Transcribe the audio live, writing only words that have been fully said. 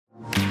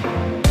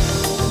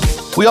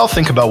We all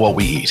think about what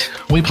we eat.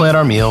 We plan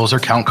our meals or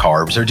count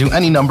carbs or do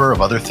any number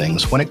of other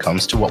things when it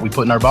comes to what we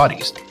put in our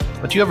bodies.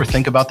 But do you ever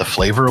think about the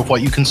flavor of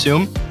what you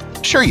consume?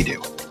 Sure you do.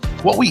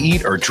 What we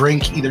eat or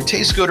drink either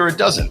tastes good or it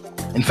doesn't.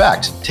 In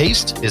fact,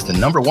 taste is the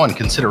number one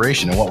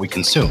consideration in what we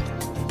consume.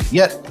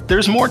 Yet,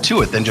 there's more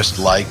to it than just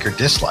like or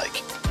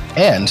dislike.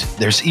 And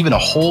there's even a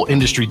whole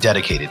industry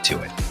dedicated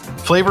to it.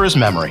 Flavor is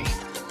memory.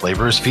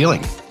 Flavor is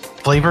feeling.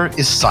 Flavor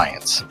is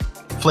science.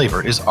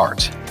 Flavor is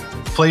art.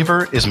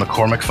 Flavor is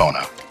McCormick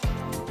FONA.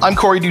 I'm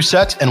Corey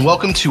Doucette, and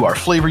welcome to our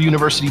Flavor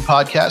University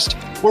podcast,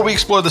 where we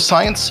explore the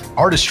science,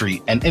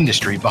 artistry, and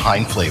industry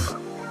behind flavor.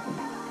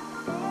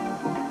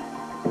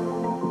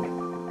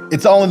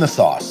 It's all in the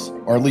sauce,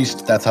 or at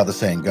least that's how the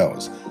saying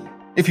goes.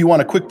 If you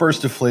want a quick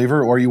burst of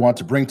flavor or you want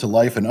to bring to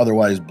life an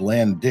otherwise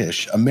bland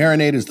dish, a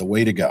marinade is the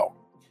way to go.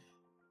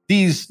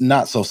 These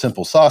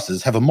not-so-simple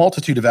sauces have a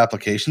multitude of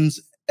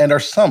applications and are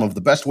some of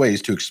the best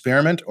ways to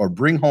experiment or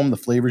bring home the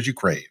flavors you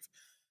crave.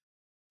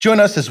 Join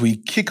us as we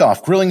kick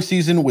off grilling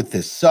season with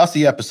this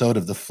saucy episode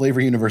of the Flavor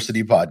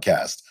University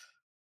podcast.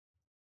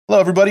 Hello,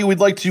 everybody.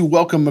 We'd like to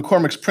welcome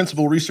McCormick's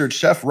principal research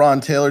chef,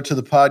 Ron Taylor, to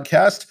the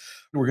podcast.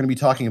 We're going to be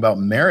talking about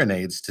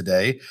marinades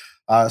today.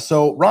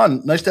 So,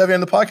 Ron, nice to have you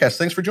on the podcast.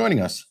 Thanks for joining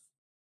us.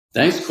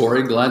 Thanks,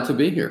 Corey. Glad to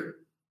be here.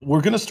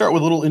 We're going to start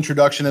with a little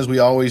introduction, as we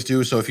always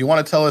do. So if you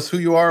want to tell us who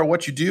you are,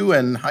 what you do,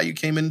 and how you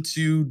came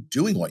into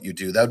doing what you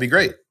do, that would be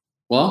great.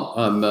 Well,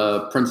 I'm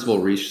a principal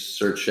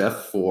research chef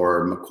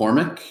for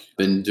McCormick.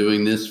 Been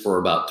doing this for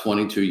about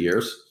 22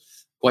 years,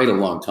 quite a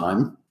long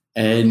time.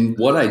 And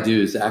what I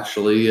do is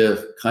actually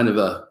a kind of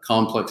a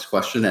complex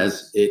question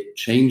as it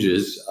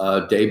changes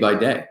day by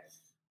day.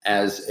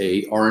 As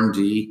a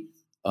R&D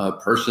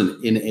person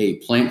in a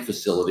plant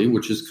facility,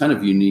 which is kind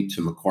of unique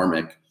to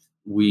McCormick,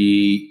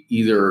 we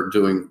either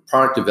doing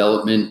product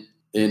development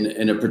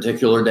in a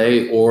particular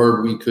day,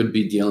 or we could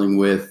be dealing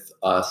with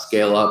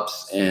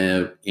scale-ups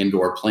and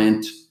or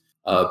plant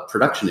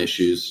production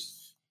issues,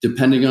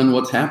 depending on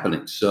what's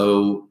happening.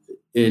 So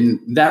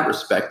in that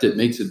respect, it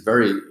makes it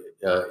very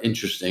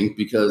interesting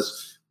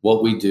because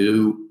what we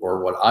do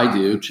or what I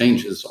do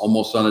changes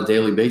almost on a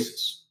daily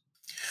basis.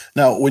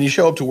 Now, when you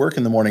show up to work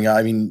in the morning,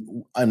 I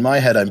mean, in my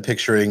head, I'm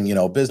picturing,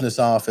 business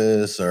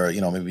office or,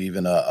 maybe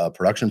even a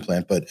production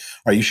plant. But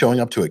are you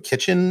showing up to a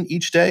kitchen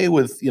each day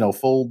with,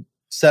 full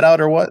set out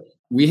or what?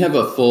 We have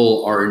a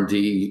full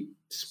R&D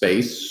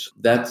space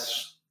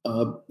that's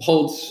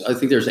holds, I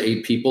think there's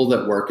 8 people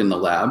that work in the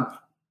lab.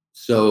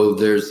 So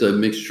there's a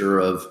mixture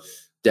of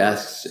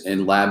desks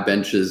and lab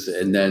benches,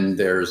 and then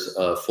there's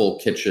a full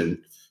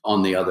kitchen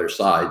on the other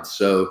side.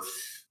 So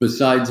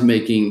besides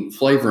making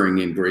flavoring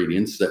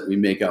ingredients that we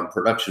make on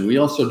production, we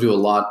also do a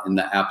lot in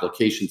the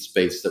application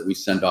space that we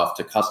send off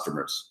to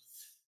customers.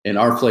 And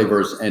our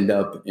flavors end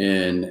up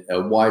in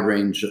a wide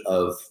range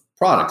of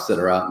products that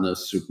are out in the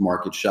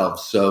supermarket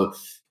shelves. So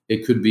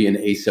it could be an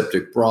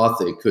aseptic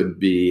broth, it could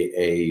be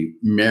a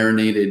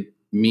marinated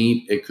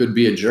meat, it could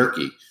be a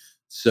jerky.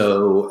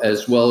 So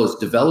as well as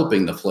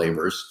developing the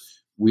flavors,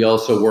 we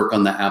also work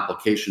on the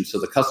application so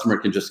the customer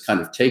can just kind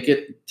of take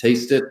it,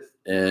 taste it,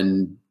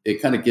 and it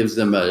kind of gives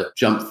them a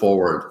jump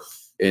forward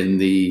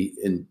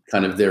in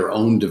kind of their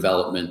own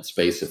development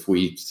space if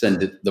we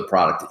send the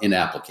product in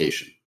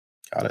application.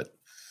 Got it.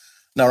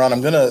 Now, Ron,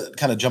 I'm going to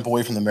kind of jump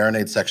away from the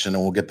marinade section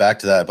and we'll get back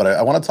to that. But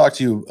I want to talk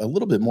to you a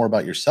little bit more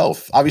about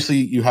yourself. Obviously,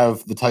 you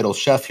have the title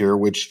chef here,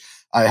 which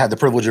I had the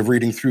privilege of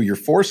reading through your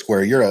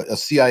Foursquare. You're a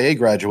CIA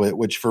graduate,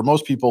 which for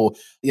most people,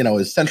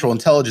 is Central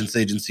Intelligence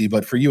Agency.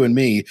 But for you and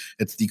me,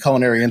 it's the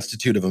Culinary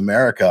Institute of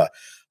America.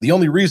 The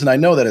only reason I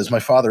know that is my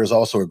father is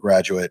also a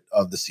graduate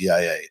of the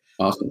CIA.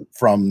 Awesome.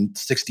 From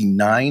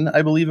 1969,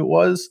 I believe it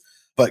was.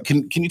 But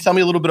can you tell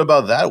me a little bit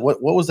about that?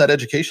 What was that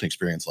education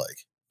experience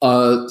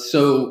like?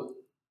 So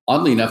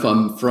oddly enough,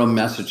 I'm from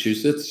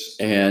Massachusetts.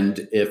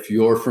 And if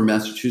you're from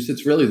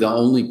Massachusetts, really the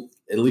only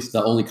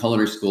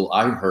culinary school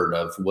I heard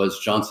of was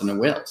Johnson &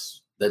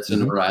 Wales. That's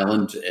in Rhode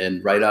Island.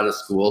 And right out of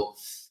school,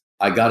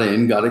 I got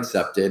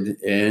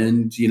accepted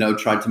and,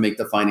 tried to make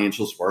the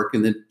financials work.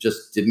 And it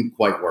just didn't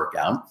quite work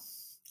out.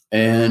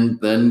 And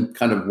then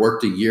kind of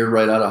worked a year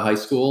right out of high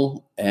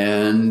school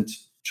and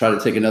tried to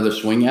take another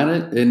swing at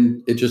it.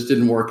 And it just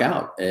didn't work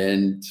out.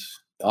 And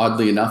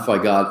oddly enough, I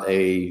got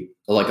a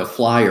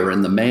flyer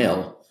in the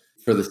mail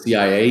for the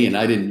CIA, and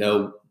I didn't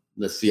know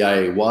the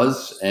CIA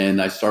was.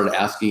 And I started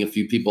asking a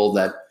few people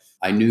that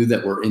I knew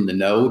that were in the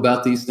know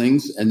about these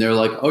things. And they're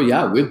like, oh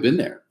yeah, we've been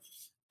there.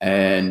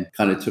 And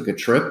kind of took a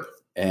trip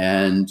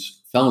and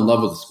fell in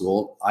love with the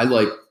school. I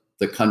like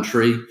the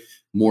country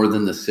more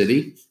than the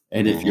city.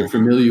 And if you're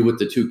familiar with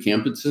the two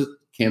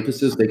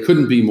campuses, they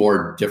couldn't be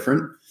more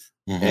different.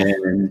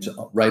 And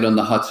right on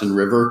the Hudson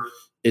River,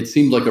 it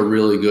seemed like a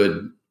really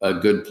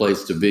good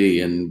place to be,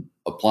 and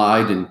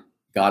applied and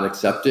got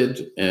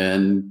accepted.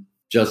 And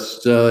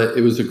just,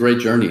 it was a great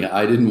journey.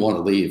 I didn't want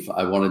to leave.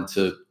 I wanted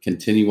to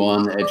continue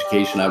on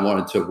education. I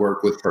wanted to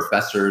work with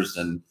professors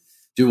and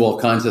do all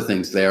kinds of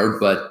things there,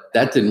 but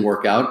that didn't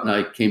work out. And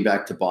I came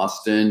back to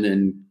Boston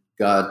and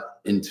got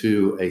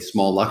into a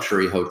small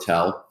luxury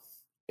hotel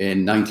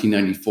in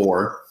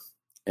 1994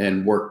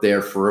 and worked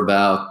there for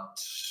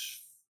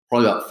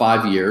probably about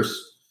 5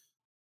 years.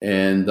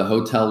 And the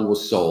hotel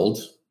was sold,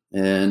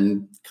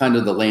 and kind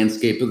of the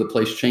landscape of the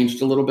place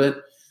changed a little bit.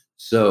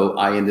 So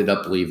I ended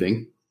up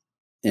leaving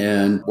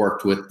and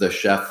worked with the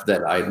chef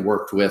that I'd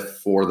worked with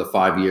for the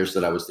 5 years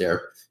that I was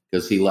there,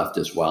 because he left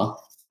as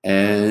well.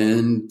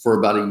 And for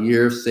about a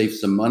year, saved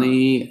some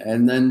money,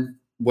 and then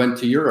went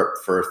to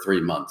Europe for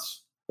 3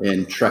 months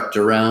and trekked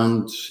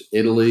around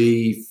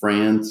Italy,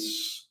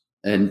 France,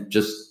 and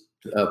just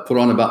put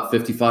on about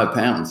 55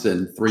 pounds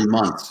in 3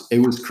 months. It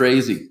was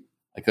crazy.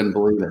 I couldn't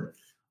believe it.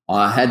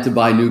 I had to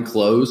buy new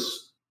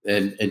clothes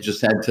and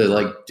just had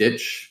to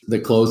ditch the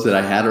clothes that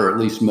I had, or at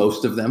least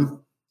most of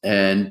them.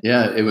 And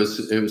yeah, it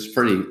was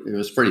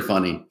pretty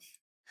funny.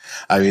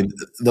 I mean,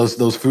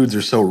 those foods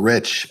are so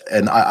rich,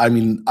 and I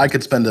mean, I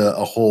could spend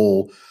a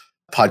whole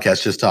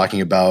podcast just talking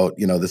about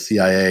the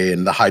CIA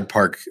and the Hyde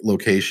Park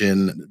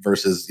location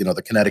versus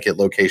the Connecticut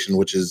location,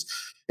 which is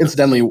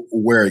incidentally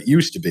where it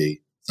used to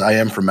be. I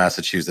am from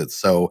Massachusetts,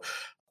 so.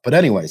 But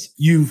anyways,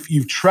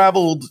 you've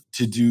traveled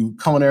to do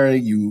culinary.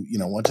 You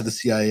went to the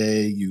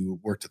CIA. You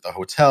worked at the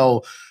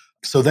hotel.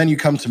 So then you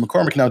come to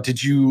McCormick. Now,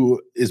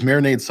 is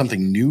Marinade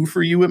something new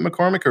for you at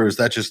McCormick, or is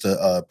that just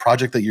a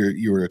project that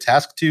you were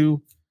tasked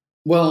to?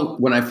 Well,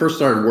 when I first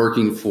started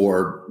working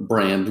for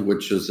Brand,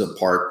 which is a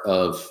part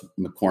of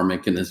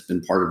McCormick and has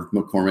been part of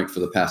McCormick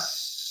for the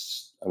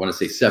past, I want to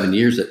say 7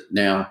 years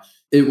now,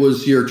 it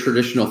was your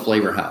traditional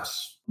flavor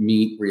house,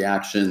 meat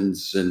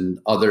reactions and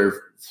other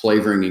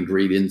flavoring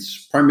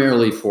ingredients,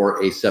 primarily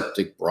for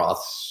aseptic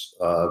broths,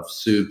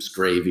 soups,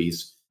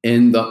 gravies.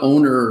 And the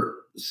owner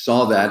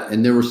saw that,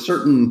 and there were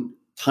certain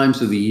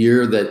times of the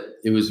year that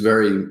it was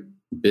very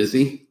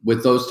busy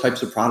with those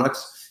types of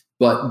products.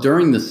 But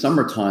during the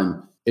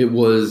summertime, it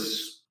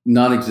was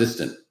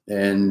non-existent.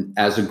 And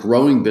as a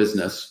growing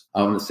business,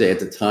 I want to say at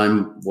the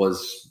time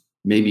was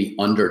maybe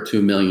under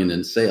 2 million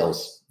in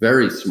sales,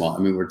 very small. I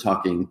mean, we're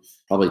talking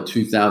probably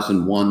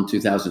 2001,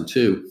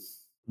 2002.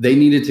 They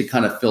needed to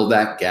kind of fill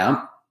that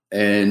gap.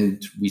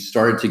 And we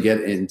started to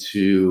get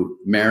into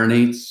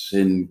marinades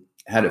and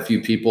had a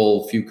few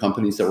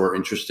companies that were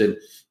interested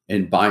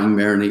in buying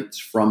marinades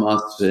from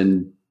us,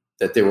 and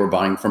that they were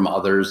buying from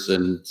others,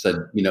 and said,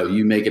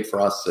 you make it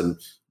for us and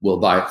we'll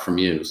buy it from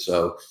you.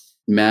 So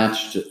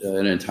matched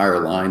an entire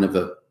line of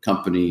a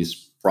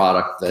company's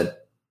product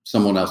that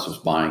someone else was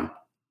buying.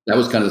 That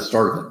was kind of the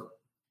start of it.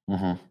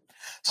 Mm-hmm.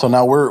 So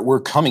now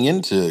we're coming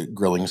into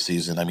grilling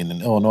season. I mean,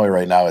 in Illinois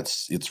right now,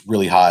 it's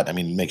really hot. I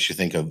mean, it makes you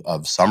think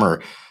of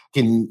summer.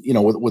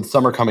 With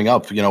summer coming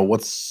up,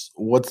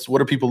 what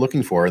are people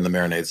looking for in the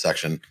marinade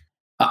section?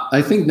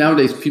 I think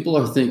nowadays people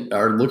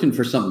are looking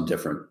for something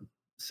different,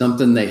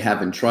 something they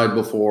haven't tried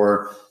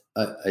before.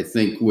 I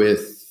think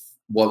with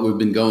what we've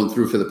been going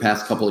through for the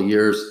past couple of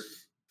years,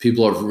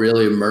 people have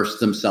really immersed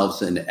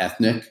themselves in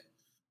ethnic.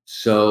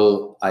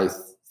 So I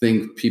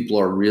think people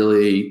are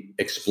really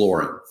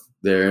exploring.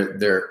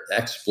 They're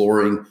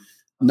exploring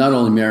not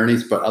only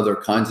marinades, but other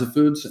kinds of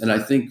foods. And I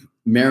think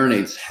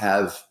marinades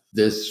have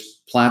this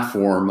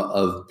platform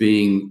of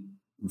being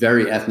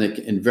very ethnic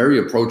and very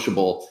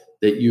approachable,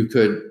 that you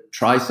could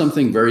try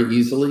something very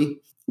easily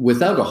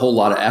without a whole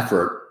lot of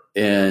effort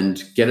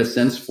and get a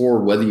sense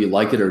for whether you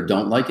like it or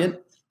don't like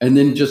it, and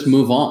then just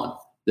move on.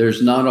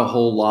 There's not a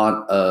whole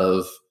lot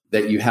of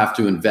that you have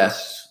to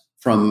invest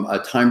from a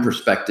time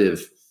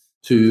perspective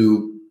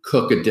to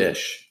cook a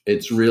dish.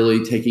 It's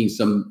really taking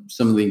some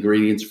of the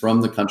ingredients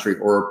from the country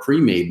or a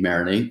pre-made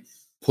marinade,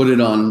 put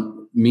it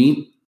on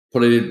meat,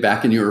 put it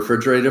back in your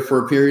refrigerator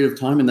for a period of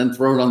time, and then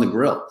throw it on the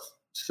grill.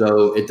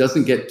 So it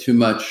doesn't get too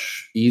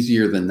much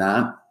easier than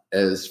that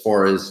as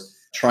far as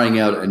trying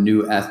out a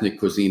new ethnic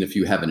cuisine if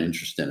you have an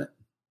interest in it.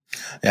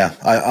 Yeah,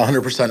 I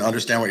 100%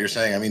 understand what you're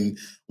saying. I mean,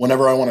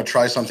 whenever I want to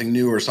try something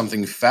new or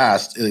something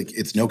fast,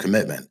 it's no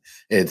commitment.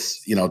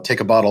 It's, take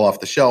a bottle off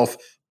the shelf,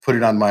 put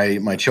it on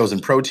my chosen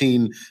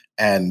protein,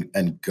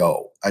 and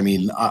go. I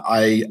mean,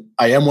 I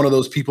am one of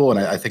those people, and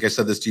I think I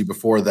said this to you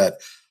before, that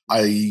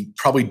I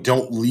probably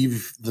don't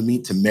leave the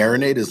meat to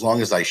marinate as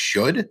long as I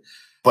should.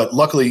 But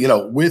luckily,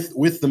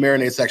 with the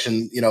marinade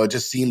section, it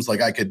just seems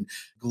like I could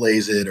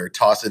glaze it or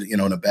toss it, in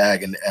a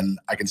bag, and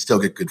I can still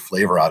get good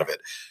flavor out of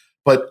it.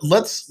 But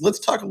let's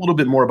talk a little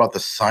bit more about the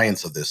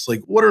science of this.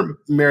 Like, what are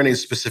marinades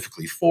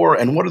specifically for,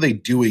 and what are they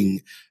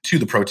doing to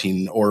the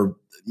protein or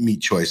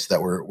meat choice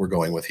that we're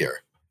going with here?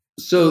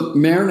 So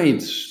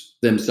marinades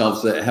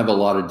themselves that have a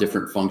lot of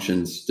different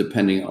functions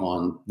depending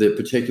on the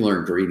particular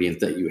ingredient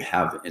that you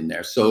have in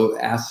there. So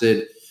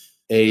acid,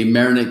 a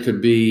marinade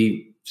could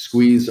be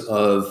squeeze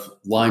of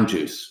lime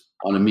juice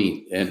on a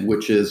meat, and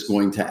which is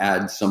going to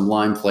add some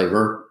lime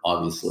flavor,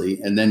 obviously.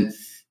 And then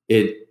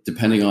it,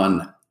 depending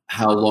on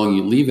how long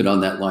you leave it on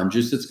that lime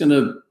juice, it's going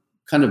to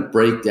kind of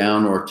break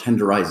down or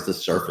tenderize the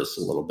surface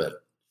a little bit.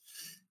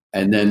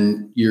 And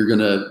then you're going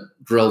to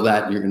grill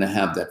that and you're going to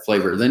have that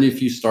flavor. Then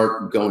if you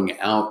start going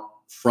out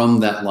from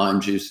that lime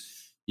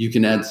juice, you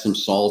can add some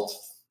salt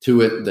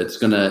to it. That's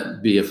going to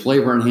be a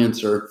flavor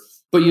enhancer,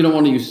 but you don't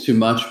want to use too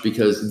much,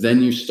 because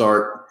then you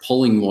start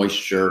pulling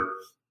moisture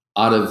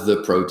out of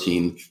the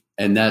protein,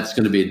 and that's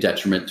going to be a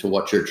detriment to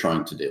what you're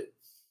trying to do.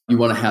 You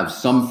want to have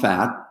some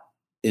fat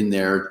in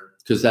there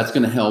because that's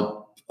going to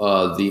help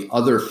the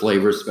other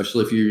flavors,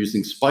 especially if you're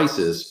using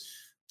spices,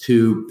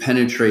 to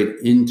penetrate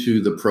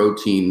into the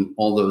protein,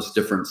 all those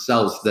different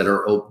cells that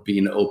are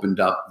being opened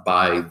up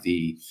by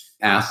the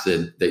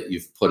acid that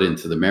you've put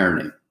into the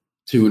marinade,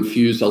 to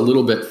infuse a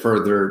little bit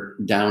further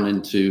down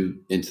into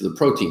the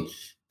protein.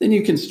 Then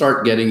you can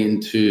start getting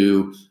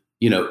into,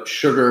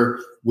 sugar,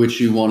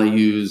 which you want to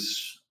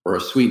use, or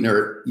a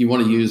sweetener you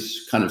want to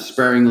use kind of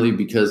sparingly,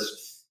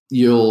 because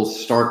you'll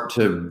start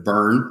to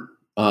burn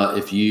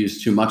if you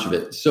use too much of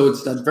it. So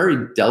it's that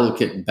very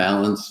delicate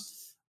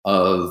balance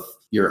of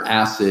your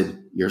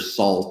acid, your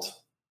salt,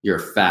 your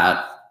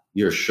fat,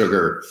 your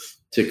sugar,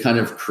 to kind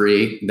of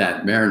create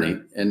that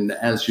marinade. And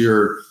as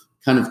you're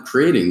kind of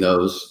creating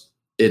those,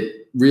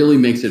 it really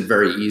makes it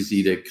very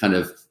easy to kind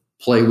of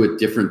play with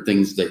different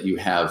things that you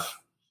have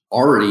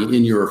already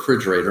in your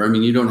refrigerator. I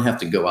mean, you don't have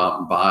to go out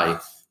and buy,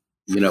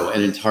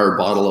 an entire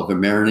bottle of a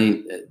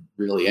marinade.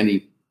 Really,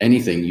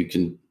 anything you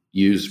can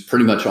use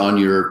pretty much on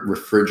your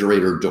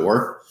refrigerator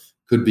door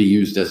could be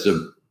used as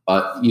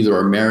either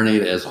a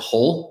marinade as a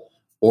whole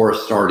or a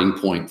starting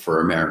point for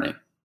a marinade.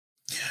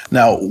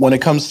 Now, when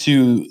it comes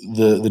to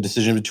the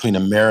decision between a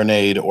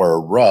marinade or a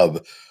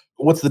rub,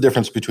 what's the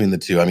difference between the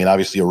two? I mean,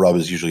 obviously a rub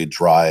is usually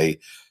dry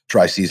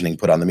seasoning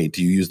put on the meat.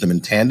 Do you use them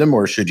in tandem,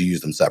 or should you use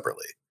them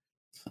separately?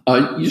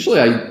 Usually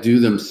I do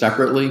them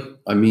separately.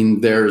 I mean,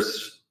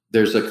 there's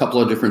a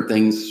couple of different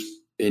things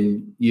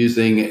in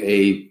using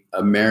a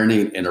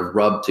marinade and a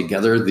rub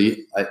together.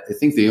 I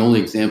think the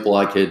only example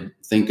I could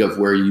think of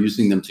where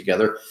using them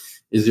together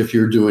is if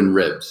you're doing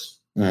ribs.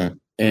 Mm-hmm.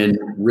 And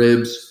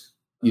ribs,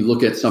 you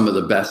look at some of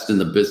the best in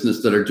the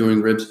business that are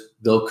doing ribs,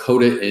 they'll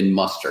coat it in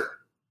mustard.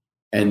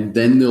 And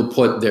then they'll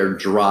put their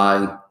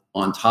dry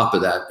on top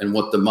of that. And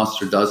what the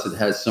mustard does, it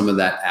has some of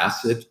that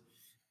acid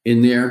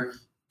in there,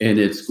 and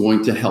it's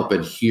going to help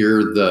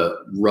adhere the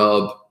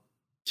rub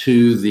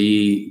to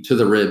the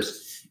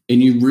ribs.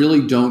 And you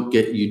really don't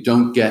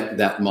get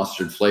that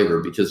mustard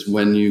flavor, because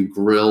when you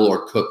grill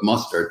or cook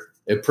mustard,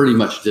 it pretty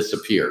much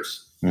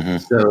disappears. Mm-hmm.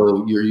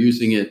 So you're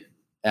using it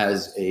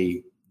as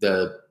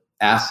the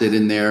acid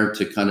in there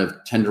to kind of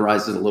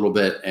tenderize it a little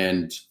bit,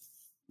 and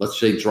let's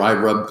say dry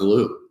rub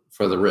glue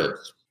for the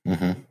ribs.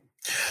 Mm-hmm.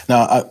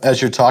 Now,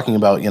 as you're talking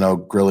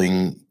about,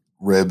 grilling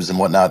ribs and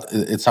whatnot,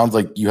 it sounds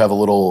like you have a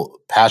little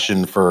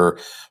passion for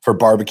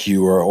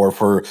barbecue or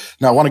for.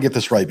 Now, I want to get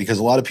this right, because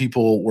a lot of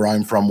people where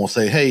I'm from will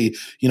say, hey,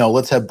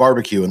 let's have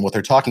barbecue. And what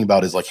they're talking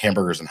about is like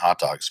hamburgers and hot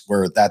dogs,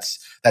 where that's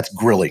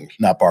grilling,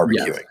 not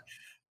barbecuing. Yes.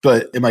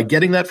 But am I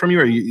getting that from you?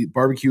 Or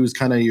barbecue is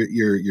kind of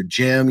your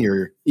jam?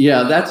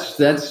 Yeah,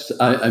 that's.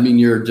 I mean,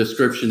 your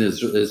description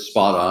is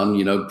spot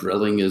on.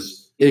 Grilling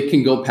it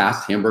can go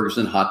past hamburgers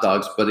and hot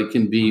dogs, but it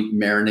can be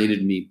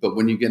marinated meat. But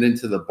when you get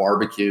into the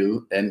barbecue,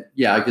 and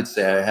yeah, I could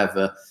say I have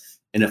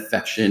an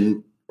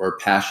affection or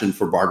passion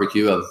for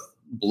barbecue. I've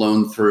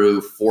blown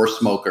through 4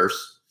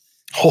 smokers,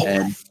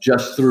 and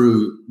just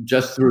through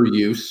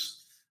use.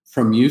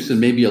 From use and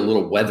maybe a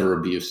little weather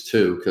abuse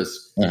too,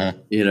 because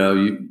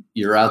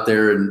you're out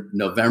there in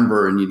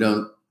November and you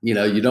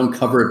don't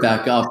cover it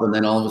back up, and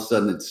then all of a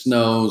sudden it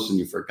snows and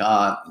you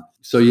forgot.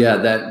 So yeah,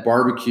 that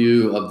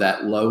barbecue of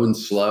that low and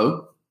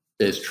slow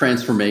is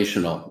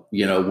transformational.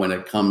 When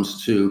it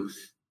comes to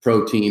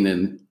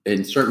protein,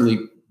 and certainly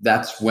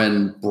that's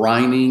when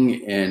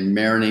brining and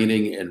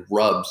marinating and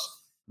rubs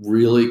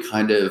really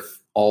kind of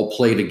all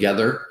play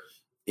together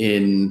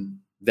in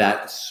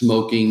that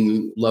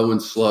smoking low and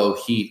slow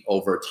heat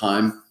over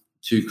time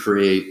to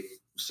create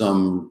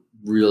some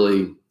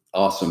really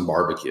awesome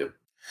barbecue.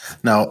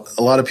 Now,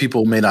 a lot of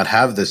people may not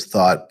have this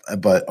thought,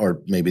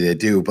 or maybe they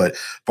do, but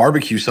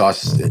barbecue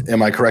sauce,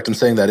 am I correct in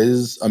saying that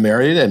is a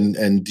marinade?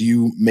 And do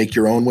you make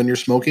your own when you're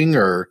smoking,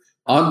 or?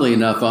 Oddly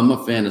enough, I'm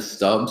a fan of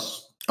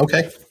Stubbs.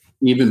 Okay.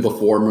 Even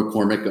before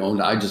McCormick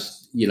owned, I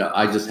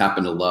just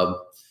happen to love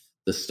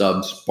the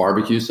Stubbs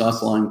barbecue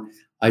sauce line.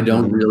 I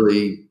don't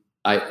really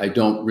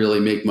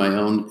make my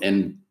own.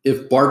 And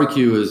if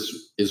barbecue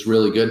is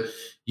really good,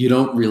 you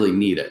don't really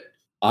need it.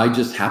 I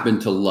just happen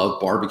to love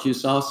barbecue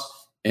sauce.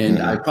 And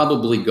I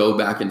probably go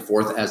back and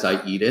forth as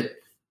I eat it.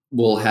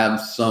 We'll have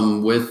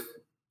some with,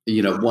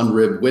 one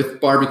rib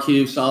with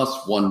barbecue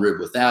sauce, one rib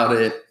without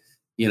it,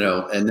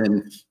 and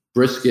then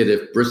brisket.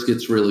 If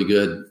brisket's really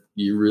good,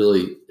 it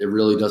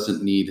really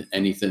doesn't need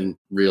anything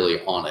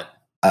really on it.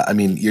 I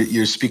mean,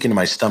 you're speaking to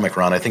my stomach,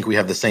 Ron. I think we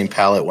have the same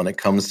palate when it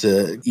comes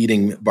to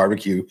eating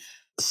barbecue.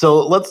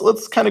 So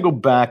let's kind of go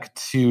back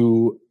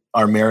to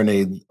our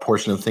marinade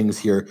portion of things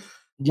here.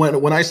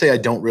 When I say I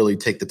don't really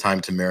take the time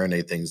to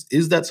marinate things,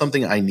 is that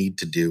something I need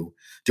to do?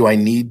 Do I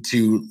need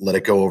to let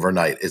it go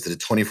overnight? Is it a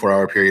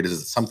 24-hour period? Is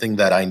it something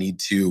that I need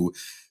to,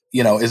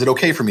 is it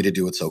okay for me to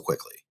do it so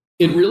quickly?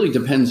 It really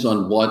depends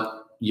on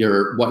what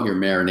you're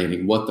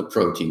marinating, what the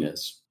protein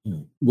is.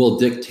 Will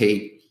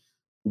dictate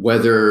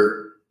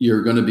whether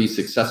you're going to be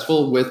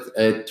successful with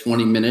a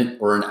 20-minute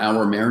or an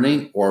hour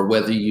marinade, or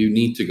whether you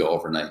need to go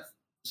overnight.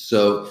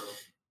 So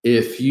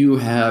if you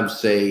have,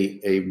 say,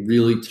 a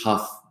really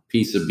tough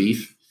piece of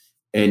beef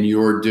and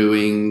you're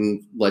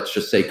doing, let's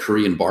just say,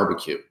 Korean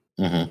barbecue,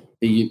 Mm-hmm.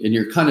 and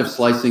you're kind of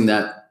slicing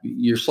that,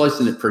 you're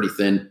slicing it pretty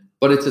thin,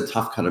 but it's a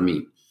tough cut of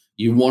meat.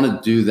 You want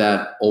to do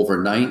that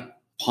overnight,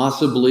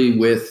 possibly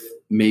with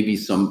maybe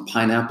some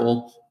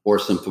pineapple or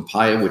some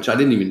papaya, which I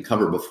didn't even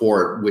cover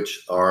before,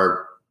 which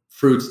are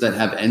fruits that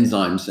have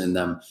enzymes in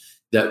them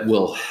that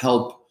will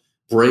help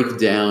break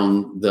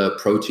down the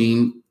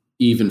protein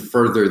even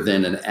further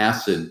than an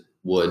acid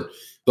would.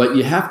 But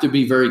you have to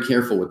be very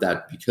careful with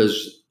that,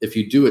 because if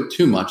you do it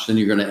too much, then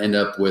you're going to end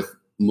up with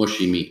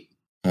mushy meat.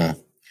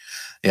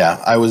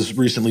 Yeah, I was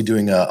recently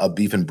doing a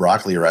beef and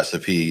broccoli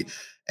recipe,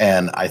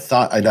 and I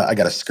thought I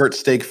got a skirt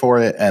steak for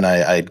it, and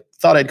I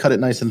thought I'd cut it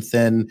nice and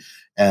thin,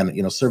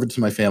 and serve it to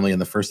my family. And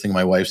the first thing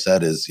my wife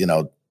said is,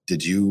 what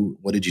did you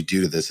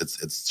do to this?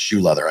 It's shoe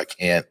leather. I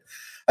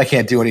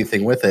can't do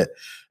anything with it.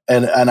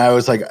 And I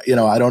was like,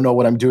 I don't know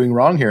what I'm doing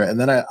wrong here. And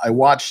then I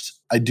watched.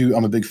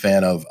 I'm a big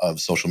fan of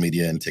social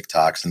media and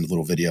TikToks and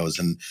little videos,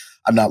 and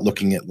I'm not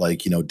looking at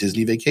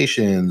Disney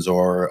vacations,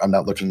 or I'm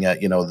not looking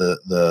at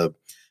the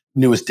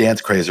newest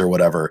dance craze or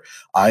whatever.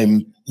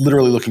 I'm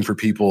literally looking for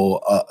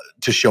people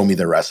to show me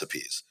their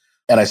recipes.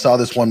 And I saw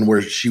this one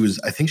where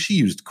I think she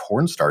used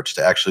cornstarch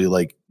to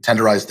actually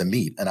tenderize the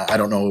meat. And I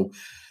don't know,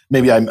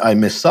 maybe I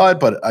missaw it,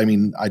 but I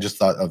mean, I just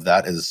thought of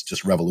that as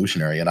just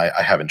revolutionary, and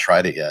I haven't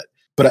tried it yet.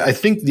 But I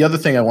think the other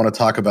thing I want to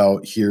talk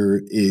about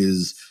here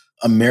is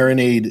a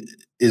marinade.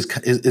 Is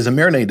a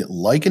marinade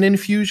like an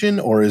infusion,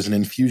 or is an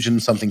infusion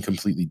something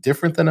completely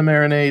different than a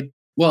marinade?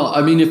 Well,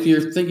 I mean, if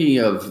you're thinking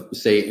of,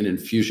 say, an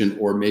infusion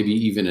or maybe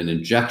even an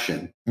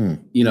injection,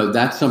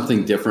 that's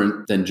something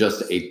different than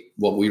just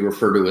what we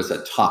refer to as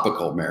a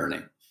topical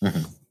marinade.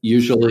 Mm-hmm.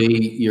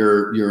 Usually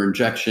your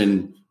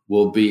injection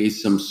will be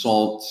some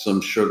salt,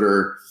 some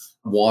sugar,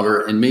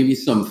 water, and maybe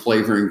some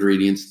flavor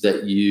ingredients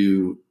that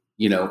you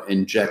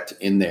inject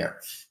in there.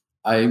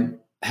 I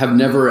have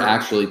never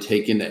actually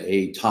taken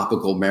a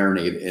topical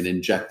marinade and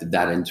injected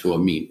that into a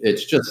meat.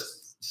 It's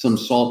just some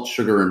salt,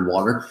 sugar, and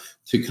water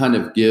to kind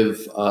of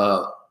give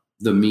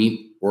the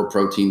meat or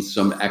protein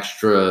some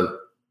extra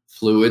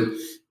fluid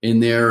in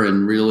there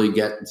and really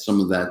get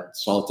some of that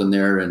salt in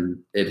there. And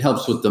it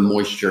helps with the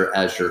moisture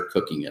as you're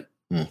cooking it.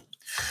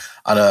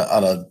 On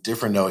a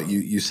different note,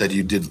 you said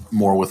you did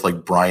more with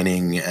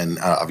brining and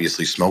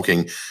obviously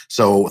smoking.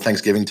 So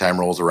Thanksgiving time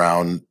rolls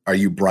around. Are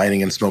you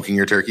brining and smoking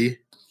your turkey?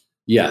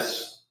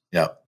 Yes.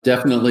 Yeah.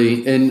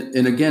 Definitely.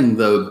 And again,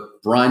 the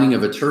brining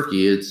of a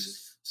turkey,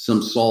 it's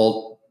some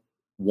salt,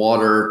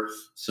 water,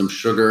 some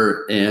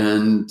sugar,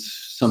 and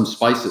some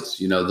spices,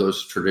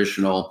 those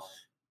traditional,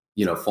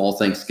 fall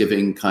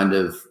Thanksgiving kind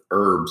of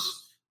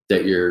herbs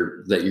that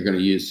you're going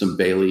to use, some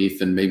bay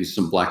leaf and maybe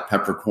some black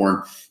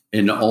peppercorn,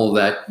 and all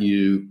that.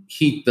 You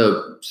heat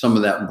some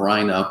of that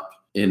brine up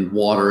in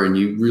water, and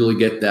you really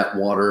get that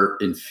water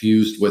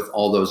infused with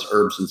all those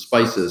herbs and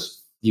spices.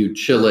 You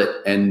chill it,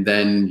 and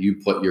then you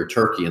put your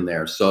turkey in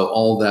there. So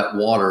all that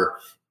water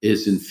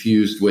is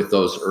infused with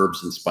those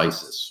herbs and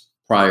spices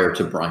prior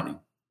to brining.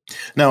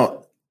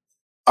 Now,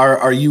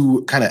 are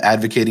you kind of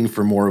advocating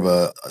for more of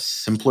a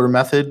simpler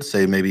method,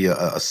 say maybe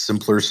a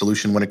simpler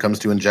solution when it comes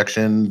to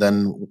injection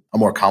than a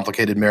more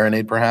complicated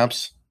marinade,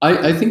 perhaps?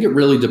 I think it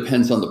really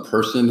depends on the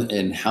person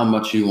and how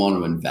much you want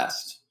to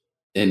invest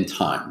in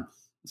time.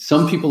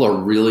 Some people are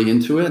really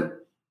into it,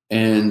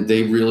 and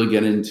they really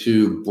get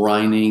into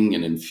brining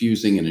and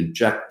infusing and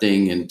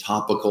injecting and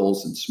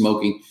topicals and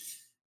smoking.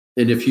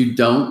 And if you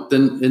don't,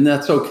 then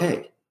that's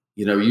okay.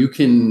 You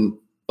can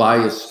buy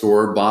a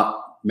store-bought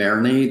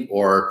marinade,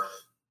 or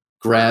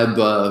grab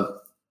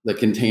the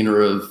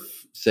container of,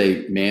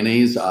 say,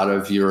 mayonnaise out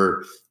of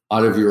your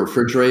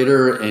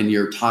refrigerator and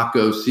your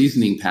taco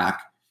seasoning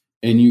pack,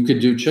 and you could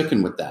do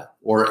chicken with that,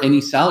 or any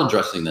salad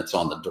dressing that's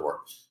on the door.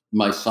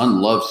 My son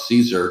loves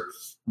Caesar.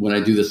 When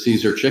I do the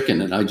Caesar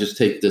chicken, and I just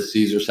take the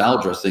Caesar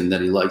salad dressing that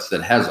he likes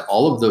that has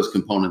all of those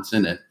components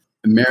in it,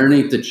 and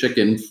marinate the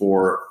chicken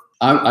for,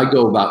 I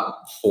go about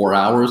 4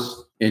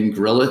 hours and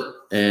grill it,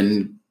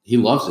 and he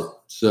loves it.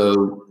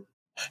 So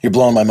you're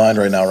blowing my mind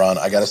right now, Ron.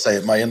 I got to say,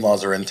 my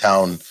in-laws are in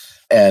town,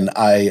 and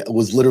I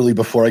was literally,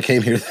 before I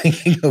came here,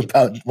 thinking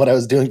about what I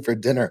was doing for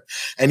dinner.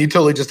 And you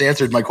totally just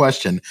answered my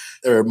question,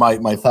 or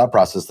my thought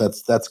process.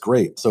 That's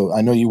great. So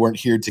I know you weren't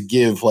here to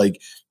give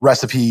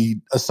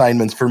recipe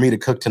assignments for me to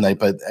cook tonight,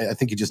 but I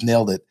think you just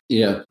nailed it.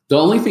 Yeah. The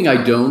only thing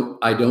I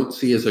don't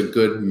see as a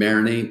good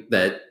marinade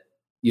that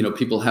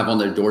people have on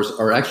their doors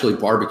are actually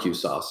barbecue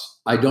sauce.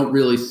 I don't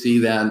really see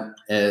that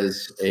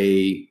as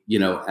a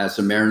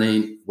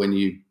marinade. When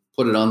you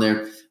put it on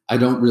there, I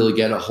don't really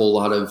get a whole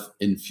lot of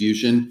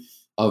infusion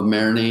of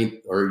marinade,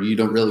 or you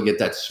don't really get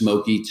that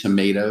smoky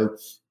tomato.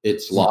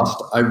 It's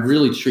lost. I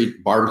really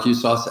treat barbecue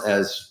sauce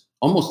as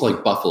almost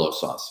like buffalo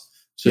sauce.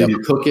 So you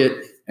cook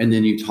it, and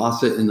then you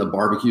toss it in the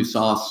barbecue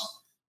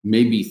sauce,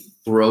 maybe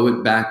throw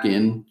it back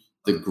in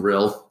the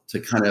grill to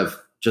kind of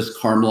just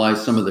caramelize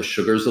some of the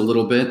sugars a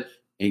little bit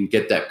and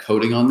get that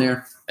coating on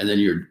there. And then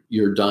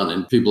you're done.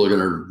 And people are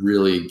going to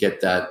really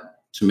get that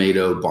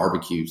tomato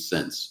barbecue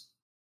sense.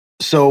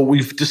 So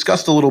we've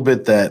discussed a little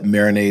bit that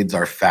marinades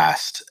are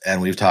fast,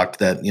 and we've talked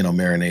that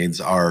marinades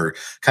are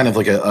kind of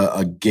like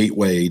a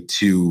gateway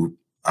to,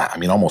 I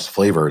mean, almost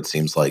flavor. It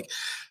seems like.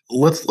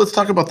 Let's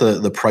talk about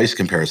the price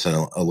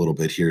comparison a little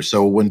bit here.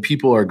 So when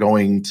people are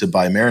going to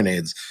buy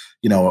marinades,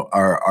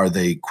 are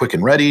they quick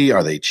and ready?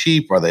 Are they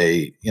cheap? Are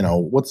they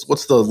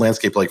what's the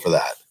landscape like for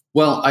that?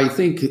 Well, I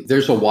think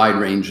there's a wide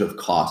range of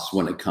costs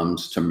when it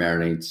comes to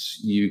marinades.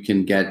 You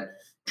can get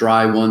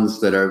dry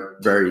ones that are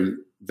very,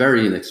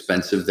 very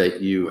inexpensive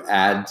that you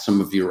add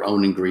some of your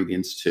own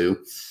ingredients to,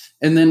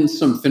 and then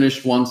some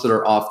finished ones that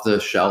are off the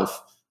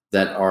shelf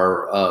that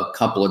are a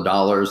couple of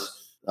dollars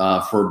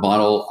for a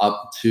bottle,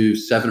 up to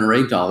 $7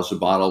 or $8 a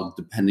bottle,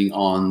 depending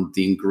on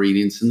the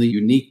ingredients and the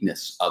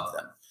uniqueness of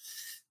them.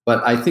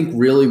 But I think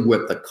really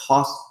what the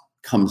cost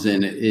comes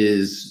in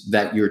is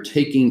that you're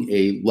taking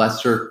a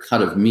lesser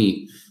cut of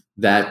meat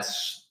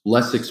that's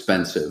less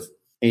expensive,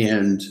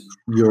 and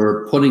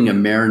you're putting a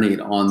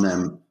marinade on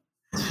them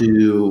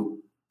to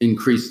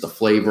increase the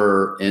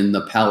flavor and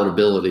the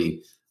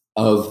palatability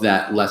of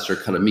that lesser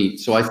cut of meat.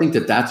 So I think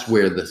that that's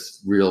where the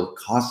real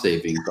cost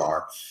savings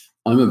are.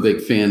 I'm a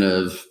big fan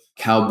of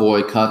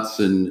cowboy cuts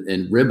and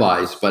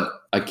ribeyes, but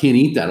I can't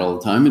eat that all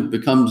the time. It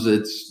becomes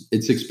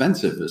it's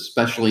expensive,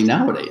 especially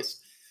nowadays.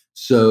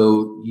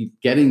 So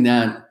getting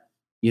that,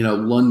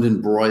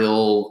 London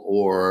broil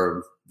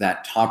or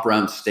that top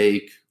round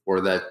steak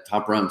or that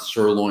top round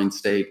sirloin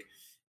steak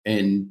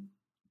and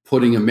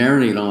putting a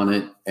marinade on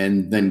it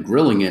and then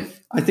grilling it,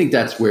 I think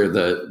that's where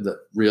the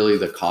really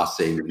the cost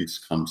savings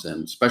comes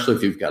in, especially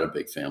if you've got a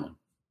big family.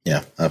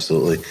 Yeah,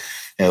 absolutely.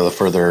 The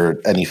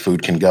further any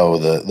food can go,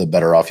 the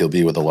better off you'll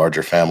be with a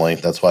larger family.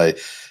 That's why,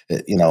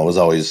 it was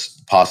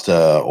always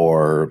pasta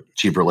or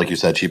cheaper, like you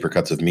said, cheaper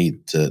cuts of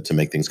meat to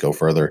make things go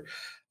further.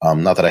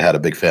 Not that I had a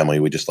big family,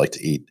 we just like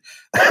to eat.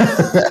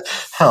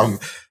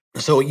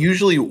 So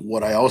usually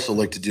what I also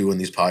like to do in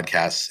these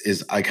podcasts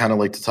is I kind of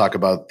like to talk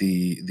about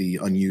the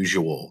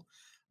unusual,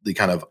 the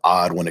kind of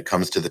odd when it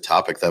comes to the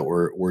topic that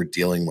we're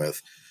dealing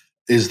with.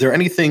 Is there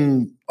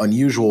anything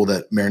unusual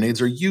that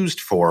marinades are used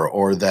for,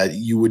 or that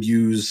you would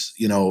use,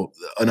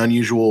 an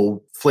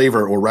unusual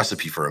flavor or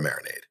recipe for a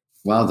marinade?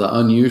 Wow, the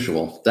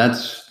unusual.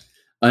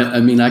 I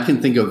mean, I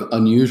can think of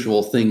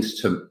unusual things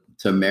to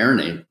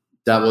marinate.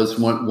 That was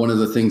one of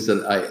the things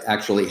that I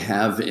actually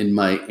have in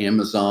my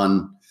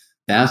Amazon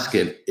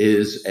basket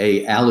is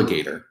a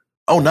alligator.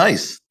 Oh,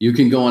 nice. You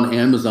can go on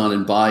Amazon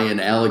and buy an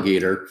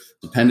alligator,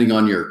 depending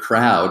on your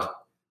crowd.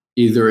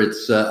 Either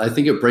it's, I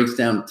think it breaks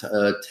down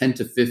to 10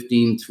 to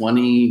 15,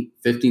 20,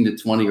 15 to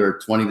 20, or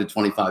 20 to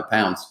 25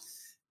 pounds.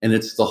 And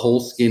it's the whole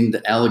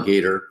skinned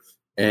alligator.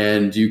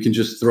 And you can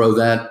just throw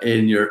that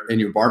in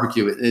your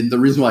barbecue. And the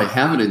reason why I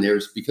have it in there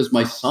is because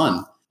my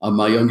son,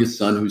 my youngest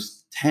son,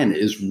 who's 10,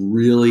 is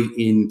really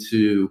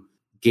into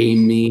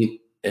game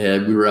meat.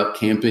 We were out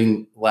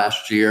camping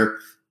last year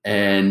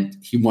and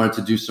he wanted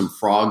to do some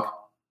frog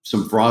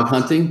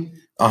hunting.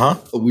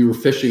 We were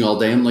fishing all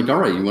day. I'm like, all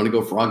right, you want to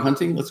go frog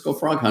hunting? Let's go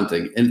frog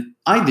hunting. And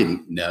I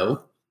didn't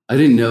know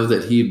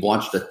that he had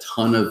watched a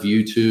ton of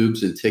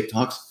YouTubes and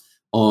TikToks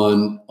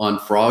on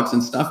frogs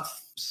and stuff.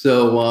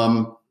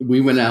 So we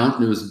went out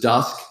and it was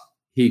dusk.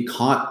 He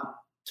caught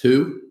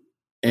 2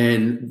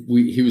 and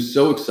he was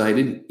so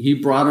excited. He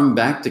brought him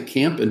back to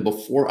camp. And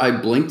before I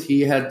blinked,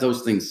 he had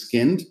those things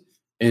skinned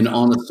and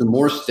on a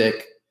s'more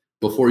stick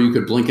before you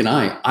could blink an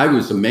eye. I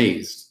was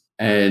amazed.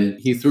 And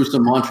he threw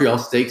some Montreal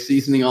steak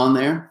seasoning on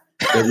there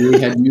that we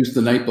had used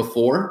the night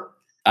before.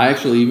 I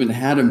actually even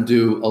had him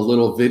do a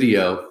little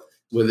video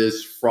with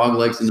his frog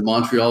legs in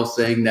Montreal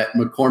saying that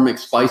McCormick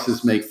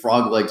spices make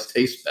frog legs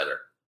taste better.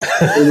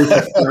 It was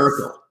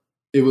hysterical.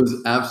 It was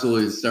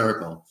absolutely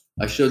hysterical.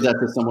 I showed that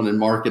to someone in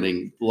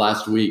marketing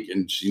last week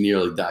and she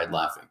nearly died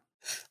laughing.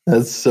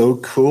 That's so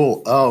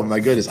cool. Oh my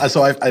goodness.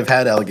 So I've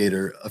had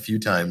alligator a few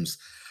times.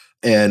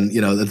 And,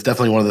 that's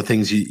definitely one of the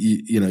things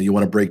you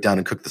want to break down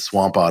and cook the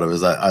swamp out of,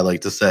 as I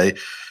like to say.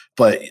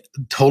 But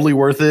totally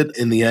worth it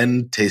in the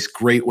end. Tastes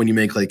great when you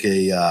make like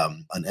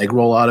an egg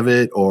roll out of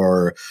it,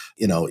 or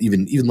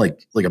even like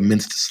a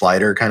minced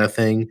slider kind of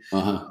thing.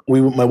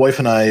 My wife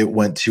and I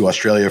went to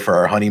Australia for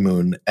our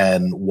honeymoon,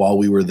 and while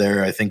we were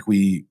there, I think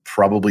we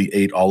probably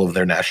ate all of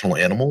their national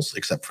animals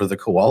except for the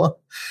koala,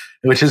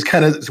 which is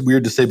kind of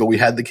weird to say. But we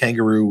had the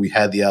kangaroo, we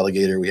had the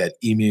alligator, we had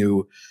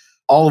emu,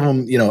 all of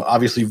them.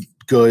 Obviously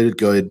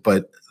good,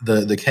 but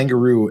the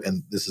kangaroo,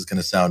 and this is going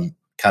to sound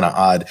kind of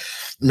odd,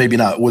 maybe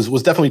not, was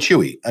definitely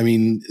chewy. I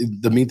mean,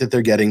 the meat that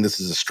they're getting,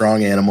 this is a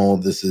strong animal.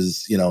 This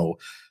is,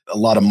 a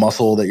lot of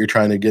muscle that you're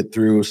trying to get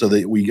through. So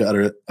that we got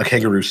a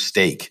kangaroo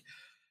steak,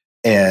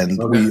 and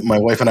my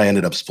wife and I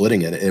ended up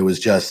splitting it. It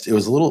was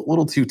a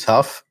little too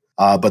tough.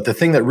 But the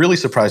thing that really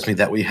surprised me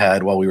that we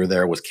had while we were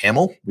there was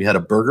camel. We had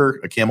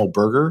a camel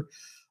burger.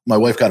 My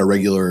wife got a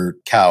regular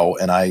cow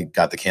and I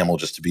got the camel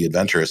just to be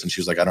adventurous. And she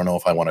was like, I don't know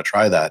if I want to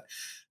try that.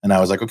 And I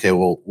was like, okay,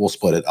 well, we'll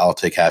split it. I'll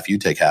take half, you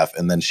take half.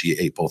 And then she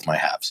ate both my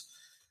halves.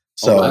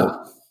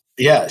 So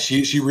yeah,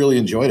 she really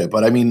enjoyed it.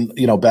 But I mean,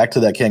 back to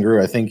that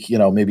kangaroo, I think,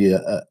 maybe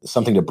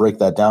something to break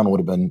that down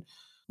would have been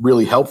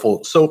really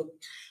helpful. So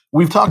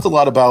We've talked a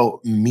lot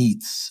about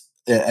meats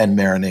and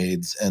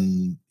marinades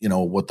and,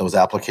 what those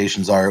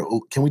applications are.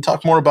 Can we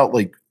talk more about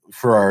like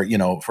for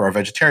our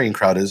vegetarian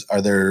crowd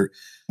are there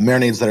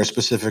marinades that are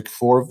specific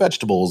for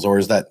vegetables, or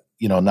is that,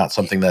 not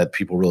something that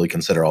people really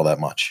consider all that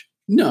much?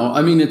 No,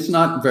 I mean, it's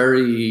not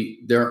very,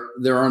 there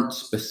aren't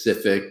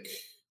specific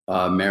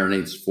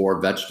marinades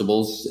for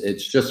vegetables.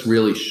 It's just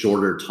really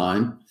shorter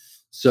time.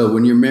 So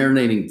when you're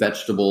marinating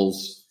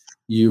vegetables,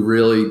 you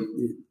really,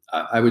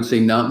 I would say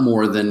not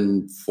more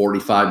than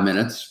 45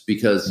 minutes,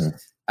 because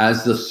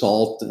as the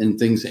salt and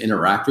things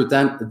interact with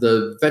that,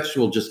 the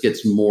vegetable just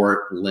gets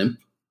more limp.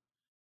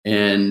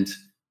 And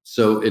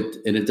so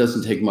it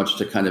doesn't take much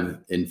to kind of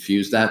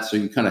infuse that. So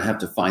you kind of have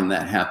to find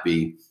that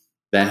happy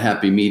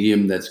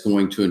medium that's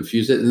going to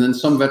infuse it. And then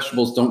some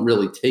vegetables don't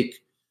really take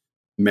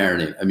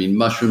marinade. I mean,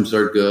 mushrooms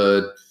are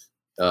good,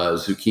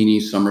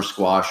 zucchini, summer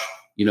squash,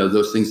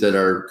 those things that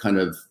are kind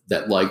of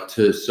that like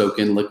to soak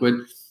in liquid,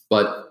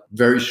 but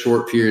very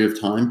short period of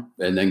time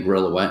and then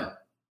grill away.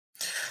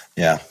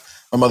 Yeah.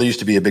 My mother used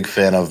to be a big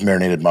fan of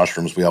marinated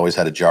mushrooms. We always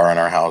had a jar in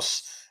our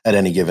house at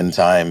any given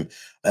time.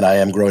 And I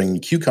am growing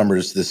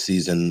cucumbers this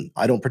season.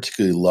 I don't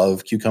particularly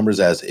love cucumbers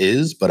as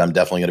is, but I'm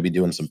definitely going to be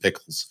doing some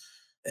pickles.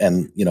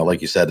 And,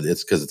 like you said,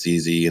 it's because it's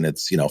easy and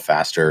it's,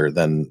 faster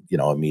than,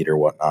 a meat or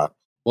whatnot.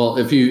 Well,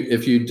 if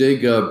you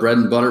dig bread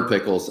and butter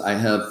pickles,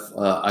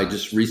 I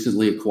just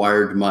recently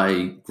acquired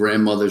my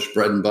grandmother's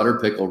bread and butter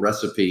pickle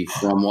recipe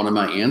from one of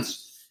my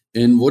aunts,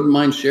 and wouldn't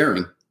mind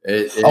sharing.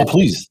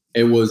 Please.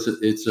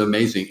 It's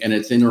amazing. And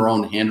it's in her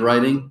own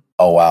handwriting.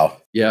 Oh, wow.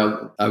 Yeah,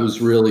 I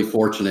was really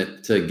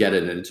fortunate to get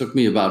it. And it took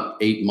me about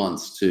 8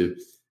 months to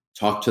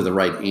talk to the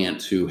right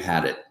aunt who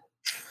had it.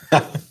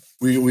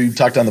 We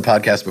talked on the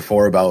podcast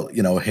before about,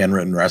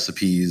 handwritten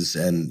recipes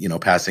and,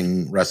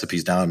 passing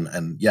recipes down.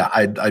 And yeah,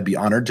 I'd be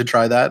honored to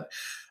try that.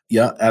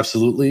 Yeah,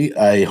 absolutely.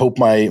 I hope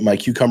my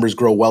cucumbers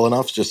grow well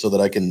enough just so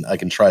that I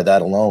can try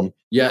that alone.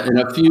 Yeah. And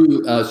a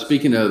few,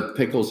 speaking of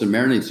pickles and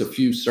marinades, a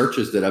few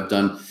searches that I've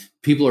done,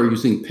 people are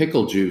using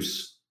pickle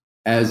juice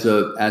as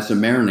a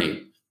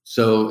marinade.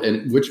 So,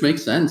 which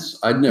makes sense.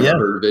 I'd never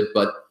heard of it,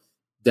 but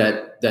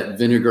that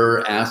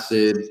vinegar,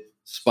 acid,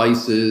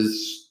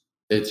 spices,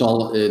 it's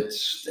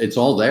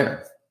all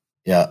there.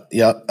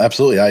 Yeah,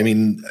 absolutely. I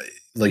mean,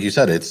 like you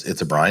said,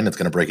 it's a brine. It's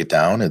going to break it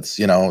down. It's,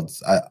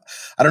 I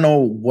don't know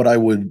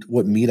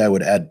what meat I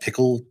would add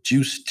pickle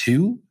juice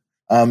to.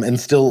 And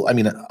still, I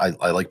mean,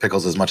 I like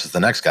pickles as much as the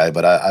next guy,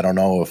 but I don't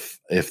know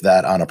if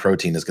that on a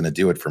protein is going to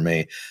do it for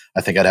me.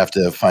 I think I'd have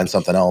to find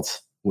something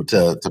else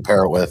to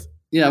pair it with.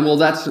 Yeah, well,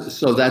 that's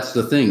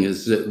the thing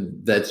is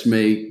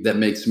that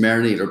makes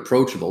marinade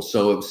approachable.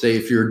 So say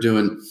if you're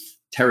doing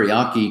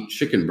teriyaki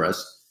chicken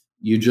breast,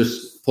 you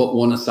just put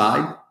one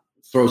aside,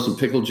 throw some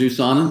pickle juice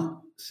on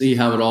it, see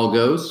how it all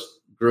goes,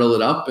 grill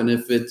it up, and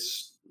if it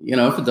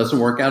doesn't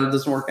work out, it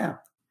doesn't work out.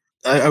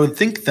 I would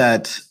think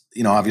that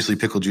obviously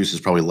pickle juice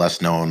is probably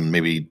less known,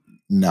 maybe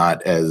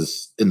not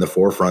as in the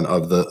forefront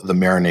of the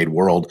marinade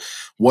world.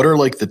 What are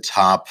like the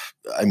top?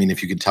 I mean,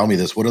 if you could tell me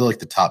this, what are like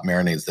the top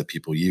marinades that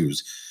people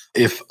use?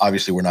 If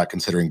obviously we're not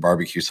considering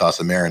barbecue sauce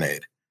a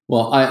marinade.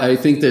 Well, I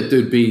think that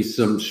there'd be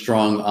some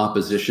strong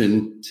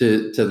opposition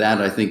to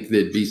that. I think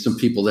there'd be some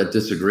people that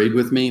disagreed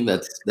with me.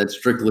 That's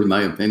strictly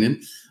my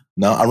opinion.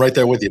 No, I'm right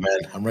there with you,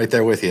 man. I'm right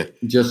there with you.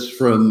 Just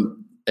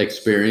from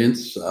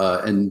experience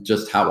and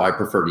just how I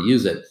prefer to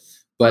use it.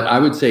 But I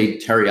would say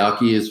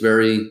teriyaki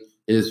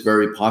is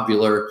very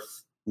popular.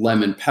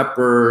 Lemon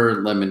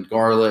pepper, lemon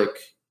garlic.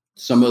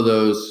 Some of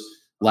those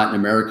Latin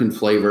American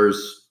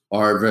flavors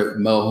are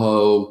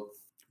mojo.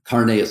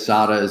 Carne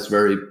asada is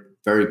very,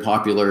 very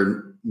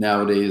popular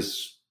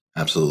nowadays.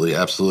 Absolutely.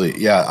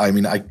 Yeah, I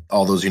mean,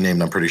 all those you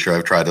named, I'm pretty sure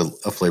I've tried a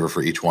flavor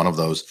for each one of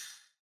those.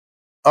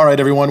 All right,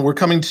 everyone, we're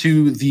coming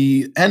to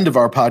the end of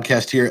our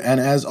podcast here.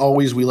 And as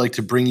always, we like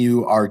to bring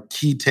you our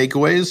key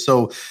takeaways.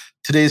 So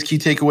today's key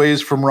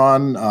takeaways from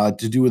Ron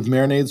to do with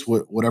marinades,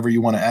 whatever you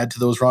want to add to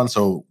those, Ron.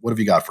 So what have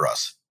you got for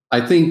us?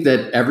 I think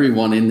that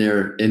everyone in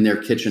their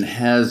kitchen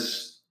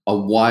has a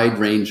wide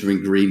range of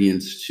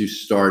ingredients to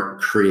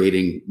start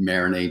creating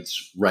marinades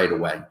right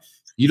away.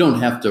 You don't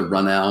have to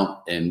run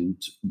out and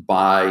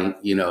buy,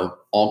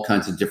 all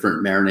kinds of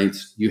different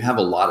marinades. You have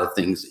a lot of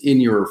things in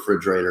your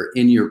refrigerator,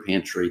 in your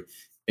pantry,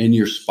 in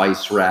your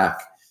spice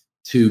rack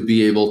to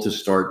be able to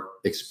start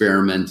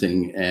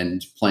experimenting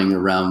and playing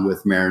around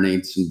with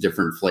marinades and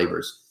different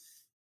flavors.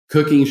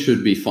 Cooking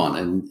should be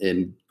fun,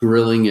 and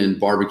grilling and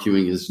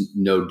barbecuing is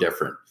no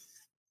different.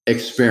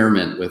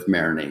 Experiment with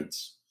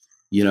marinades.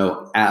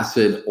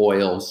 Acid,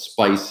 oil,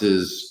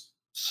 spices,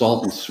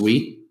 salt, and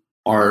sweet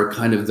are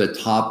kind of the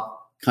top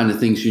kind of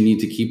things you need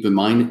to keep in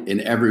mind.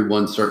 And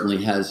everyone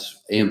certainly has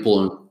ample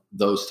of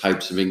those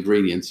types of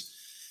ingredients.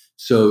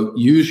 So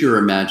use your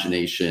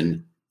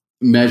imagination,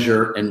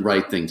 measure, and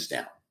write things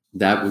down.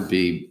 That would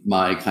be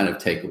my kind of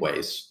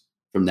takeaways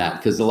from that.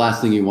 Because the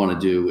last thing you want to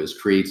do is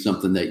create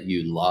something that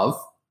you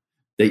love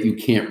that you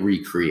can't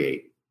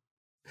recreate.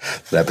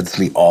 That happens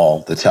to me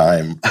all the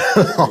time.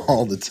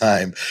 All the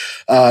time.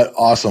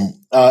 Awesome.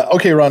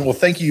 Okay, Ron. Well,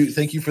 thank you.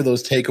 Thank you for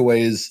those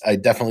takeaways. I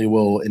definitely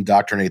will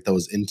indoctrinate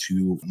those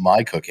into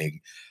my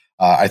cooking.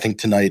 I think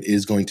tonight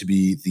is going to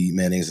be the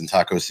mayonnaise and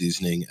taco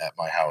seasoning at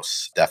my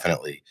house.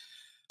 Definitely.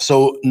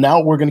 So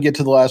now we're going to get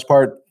to the last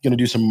part. Going to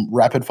do some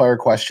rapid fire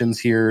questions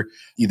here,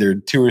 either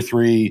 2 or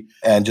 3,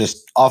 and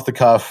just off the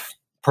cuff,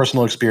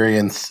 personal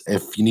experience.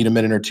 If you need a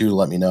minute or two,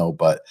 let me know,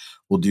 but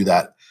we'll do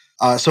that.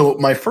 So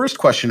my first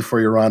question for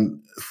you,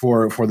 Ron,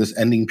 for this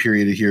ending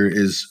period here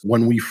is,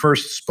 when we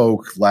first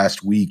spoke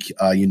last week,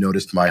 you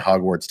noticed my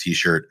Hogwarts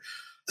t-shirt.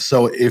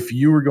 So if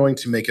you were going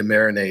to make a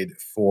marinade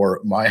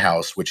for my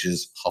house, which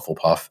is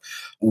Hufflepuff,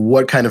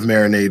 what kind of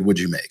marinade would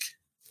you make?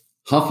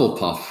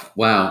 Hufflepuff.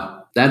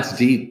 Wow, that's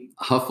deep.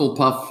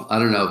 Hufflepuff, I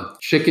don't know,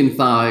 chicken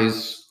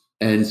thighs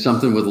and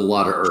something with a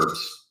lot of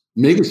herbs.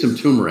 Maybe some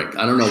turmeric.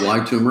 I don't know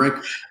why turmeric.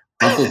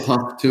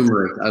 Hufflepuff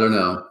turmeric. I don't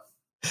know.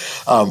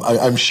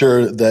 I'm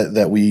sure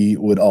that we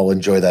would all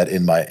enjoy that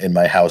in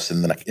my house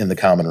in the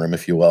common room,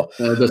 if you will.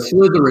 The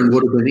Slytherin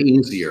would have been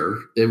easier.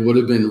 It would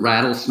have been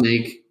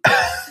rattlesnake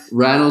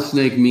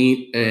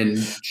meat and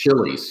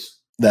chilies.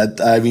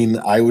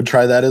 I would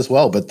try that as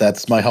well, but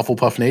that's my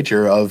Hufflepuff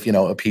nature of,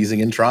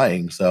 appeasing and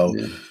trying. So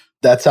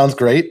that sounds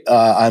great.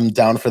 I'm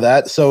down for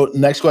that. So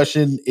next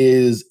question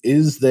is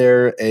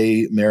there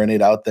a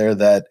marinade out there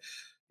that,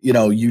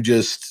 you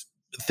just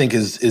think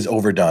is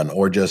overdone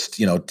or just,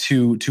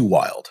 too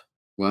wild?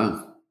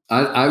 Wow.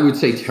 I would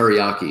say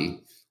teriyaki.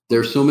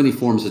 There's so many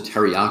forms of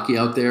teriyaki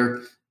out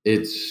there.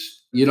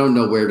 You don't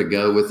know where to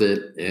go with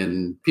it,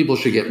 and people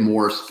should get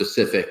more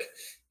specific,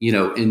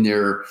 in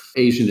their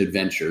Asian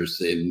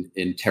adventures in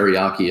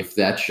teriyaki. If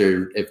that's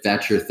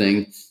your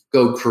thing,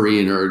 go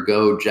Korean or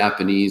go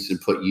Japanese and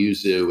put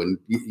yuzu, and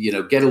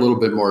get a little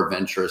bit more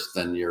adventurous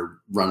than your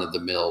run of the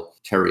mill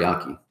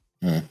teriyaki.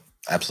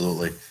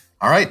 Absolutely.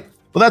 All right.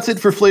 Well, that's it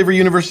for Flavor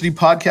University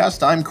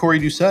Podcast. I'm Corey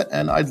Doucette,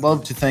 and I'd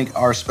love to thank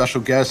our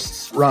special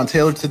guests, Ron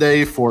Taylor,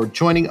 today for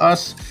joining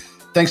us.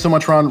 Thanks so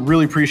much, Ron.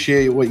 Really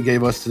appreciate what you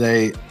gave us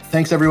today.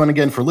 Thanks, everyone,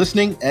 again for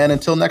listening. And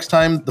until next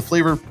time, the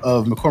flavor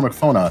of McCormick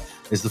Fona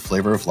is the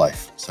flavor of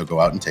life. So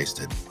go out and taste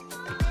it.